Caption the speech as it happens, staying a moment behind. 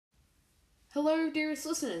Hello, dearest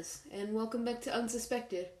listeners, and welcome back to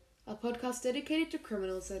Unsuspected, a podcast dedicated to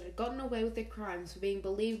criminals that had gotten away with their crimes for being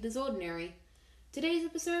believed as ordinary. Today's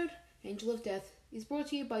episode, Angel of Death, is brought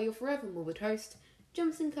to you by your forever morbid host,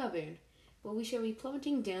 Jemison Carboon, where we shall be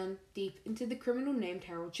plummeting down deep into the criminal named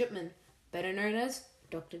Harold Shipman, better known as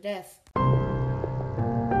Dr. Death.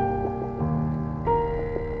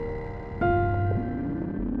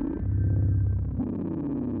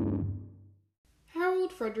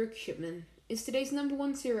 Harold Frederick Shipman is today's number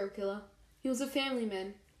one serial killer. He was a family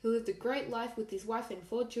man who lived a great life with his wife and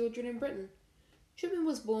 4 children in Britain. Shipman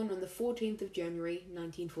was born on the 14th of January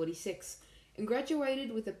 1946 and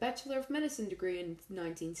graduated with a Bachelor of Medicine degree in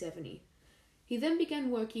 1970. He then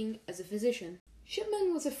began working as a physician.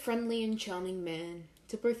 Shipman was a friendly and charming man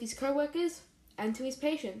to both his co-workers and to his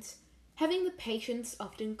patients, having the patients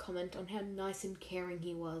often comment on how nice and caring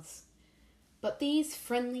he was. But these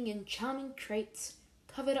friendly and charming traits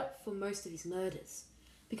covered up for most of his murders,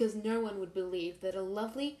 because no one would believe that a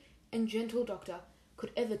lovely and gentle doctor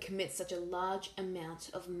could ever commit such a large amount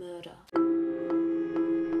of murder.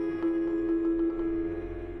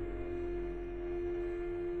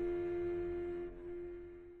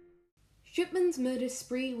 Shipman's murder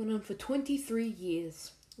spree went on for 23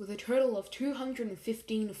 years, with a total of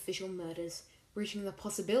 215 official murders, reaching the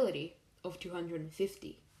possibility of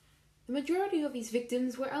 250. The majority of his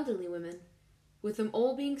victims were elderly women, with them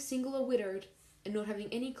all being single or widowed and not having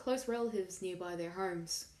any close relatives nearby their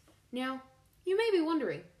homes. Now, you may be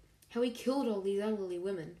wondering how he killed all these elderly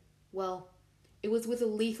women. Well, it was with a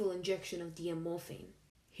lethal injection of diamorphine.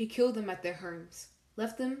 He killed them at their homes,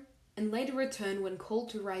 left them, and later returned when called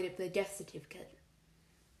to write up their death certificate.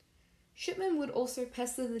 Shipman would also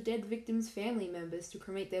pester the dead victims' family members to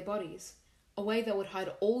cremate their bodies, a way that would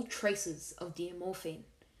hide all traces of diamorphine.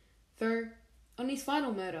 Though, on his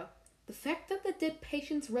final murder, the fact that the dead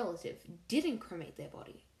patient's relative didn't cremate their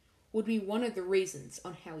body would be one of the reasons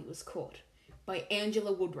on how he was caught by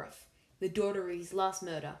Angela Woodruff, the daughter of his last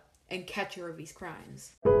murder and catcher of his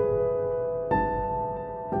crimes.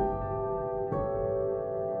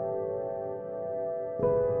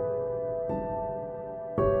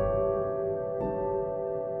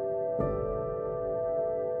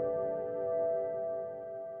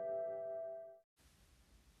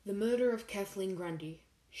 The murder of Kathleen Grundy,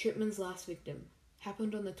 Shipman's last victim,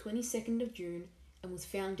 happened on the 22nd of June and was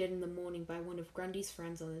found dead in the morning by one of Grundy's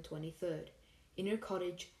friends on the 23rd, in her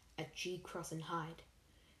cottage at G. Cross and Hyde.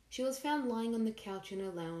 She was found lying on the couch in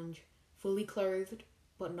her lounge, fully clothed,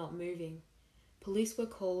 but not moving. Police were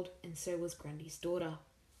called, and so was Grundy's daughter.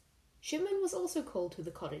 Shipman was also called to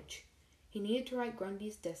the cottage. He needed to write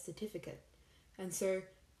Grundy's death certificate, and so,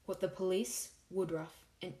 what the police, Woodruff,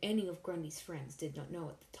 and any of Grundy's friends did not know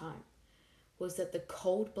at the time, was that the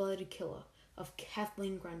cold-blooded killer of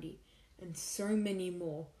Kathleen Grundy and so many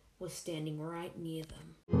more was standing right near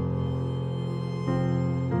them.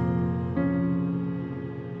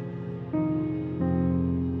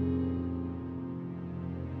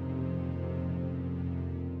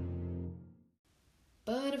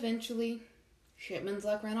 But eventually, Shipman's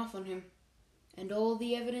luck ran off on him, and all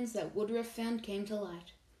the evidence that Woodruff found came to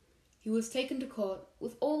light. He was taken to court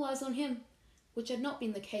with all eyes on him, which had not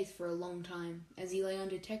been the case for a long time, as he lay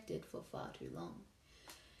undetected for far too long.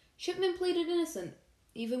 Shipman pleaded innocent,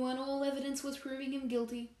 even when all evidence was proving him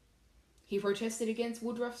guilty. He protested against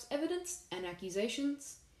Woodruff's evidence and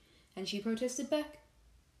accusations, and she protested back,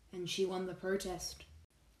 and she won the protest.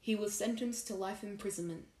 He was sentenced to life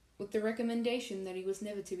imprisonment, with the recommendation that he was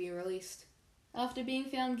never to be released. After being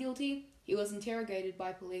found guilty, he was interrogated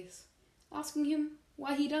by police, asking him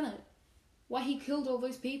why he done it, why he killed all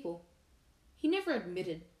those people. He never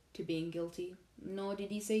admitted to being guilty, nor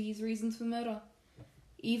did he say his reasons for murder.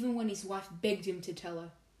 Even when his wife begged him to tell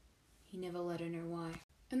her, he never let her know why.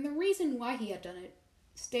 And the reason why he had done it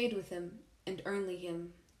stayed with him, and only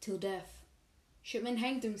him, till death. Shipman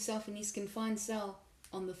hanged himself in his confined cell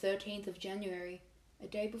on the 13th of January, a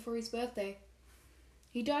day before his birthday.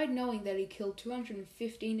 He died knowing that he killed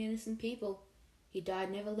 215 innocent people. He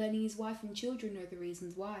died never letting his wife and children know the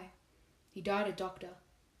reasons why. He died a doctor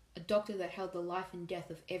that held the life and death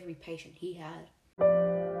of every patient he had.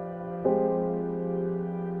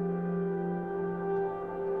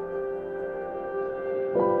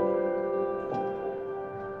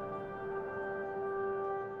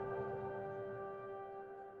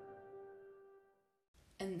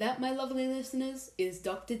 And that, my lovely listeners, is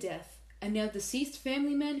Dr. Death, a now deceased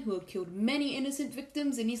family man who had killed many innocent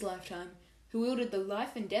victims in his lifetime, who wielded the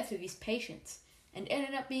life and death of his patients, and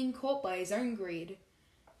ended up being caught by his own greed.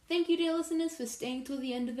 Thank you, dear listeners, for staying till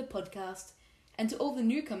the end of the podcast, and to all the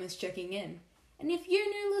newcomers checking in. And if you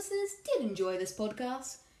new listeners did enjoy this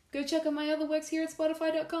podcast, go check out my other works here at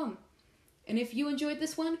Spotify.com. And if you enjoyed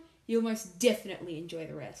this one, you'll most definitely enjoy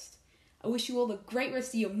the rest. I wish you all a great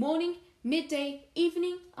rest of your morning, midday,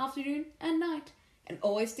 evening, afternoon, and night. And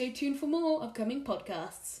always stay tuned for more upcoming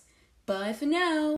podcasts. Bye for now.